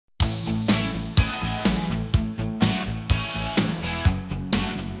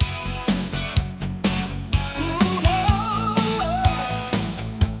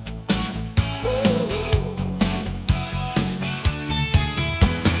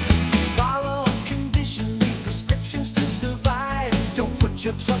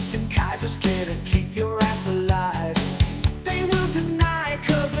your trust in Kaiser's care to keep your ass alive. They will deny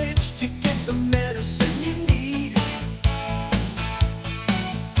coverage to get the medicine you need.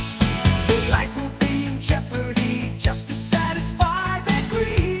 Your life will be in jeopardy just to satisfy their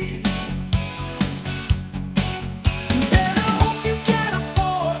greed. You better hope you can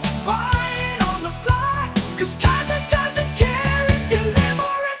afford buying on the fly, 'cause Kaiser doesn't care if you live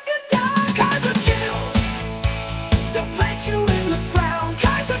or if you die. Kaiser kills. They'll plant you in the ground.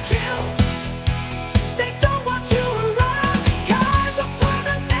 Kaiser kills. They don't want you around. Kaiser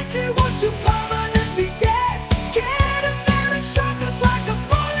permanente wants you permanently dead. Get a million shots, it's like a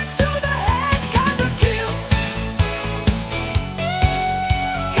bullet to the head. Kaiser kills.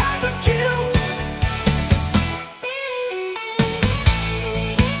 Kaiser kills.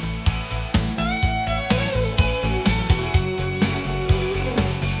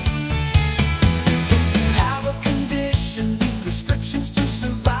 Have a condition, need prescriptions to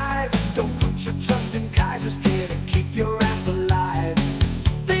survive. Don't put your trust in Kaiser's care to keep your ass alive.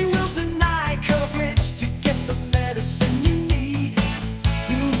 They will deny coverage to get the medicine you need.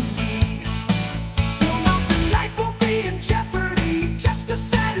 Your health and life will be in jeopardy just to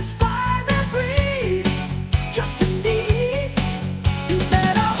satisfy their greed. Just to need. You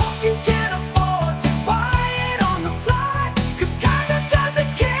better hope you can afford to buy it on the fly, 'cause Kaiser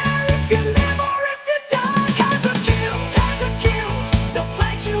doesn't care if you live or if you die. Kaiser kills. Kaiser kills. They'll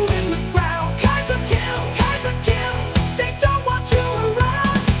plant you in the ground. Kaiser kills. Kaiser kills. They don't want you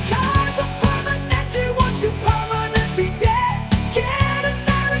around. Kaiser permanente wants you permanently dead. Get a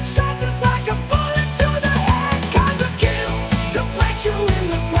million shots, it's like a bullet to the head. Kaiser kills. They'll plant you in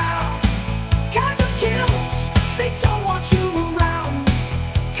the ground. Kaiser kills. They don't want you around.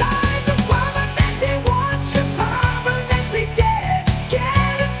 Kaiser permanente wants you permanently dead.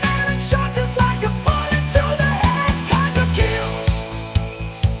 Get a million shots, it's like a bullet to the head. Kaiser kills.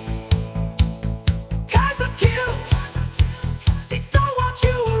 Kaiser kills. They don't want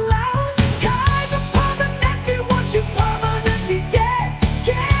you around. Kaiser permanente wants you permanently dead.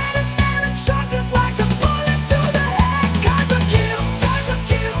 Get a million shots, it's like a bullet to the head. Kaiser kills. Kaiser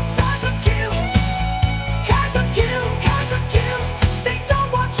kills. Kaiser kills. Kaiser kills. Kaiser kills. They don't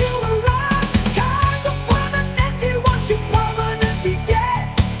want you around. Kaiser permanente wants you permanently dead.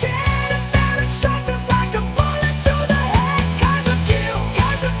 Get a million shots, it's like a bullet to the head. Kaiser kills.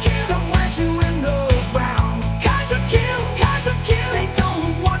 Kaiser kills. They'll plant you in the ground. Kaiser kills. Kaiser kills. They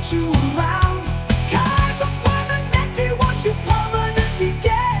don't want you around. Kaiser permanente wants you permanently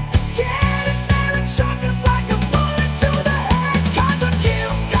dead. Get a million shots, it's like a bullet to the head. Kaiser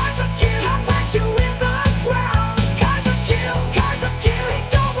kills. Kaiser kills. They'll plant you in the ground. Kaiser kills. Kaiser kills. They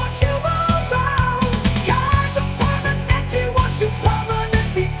don't want you around. Kaiser permanente wants you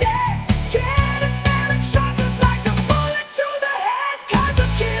permanently dead. Get a million shots, it's like a bullet to the head. Kaiser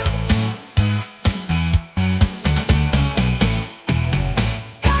kills.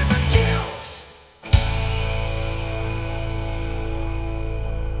 Kaiser kills.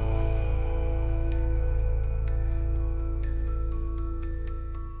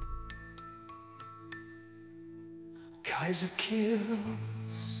 Kaiser kills.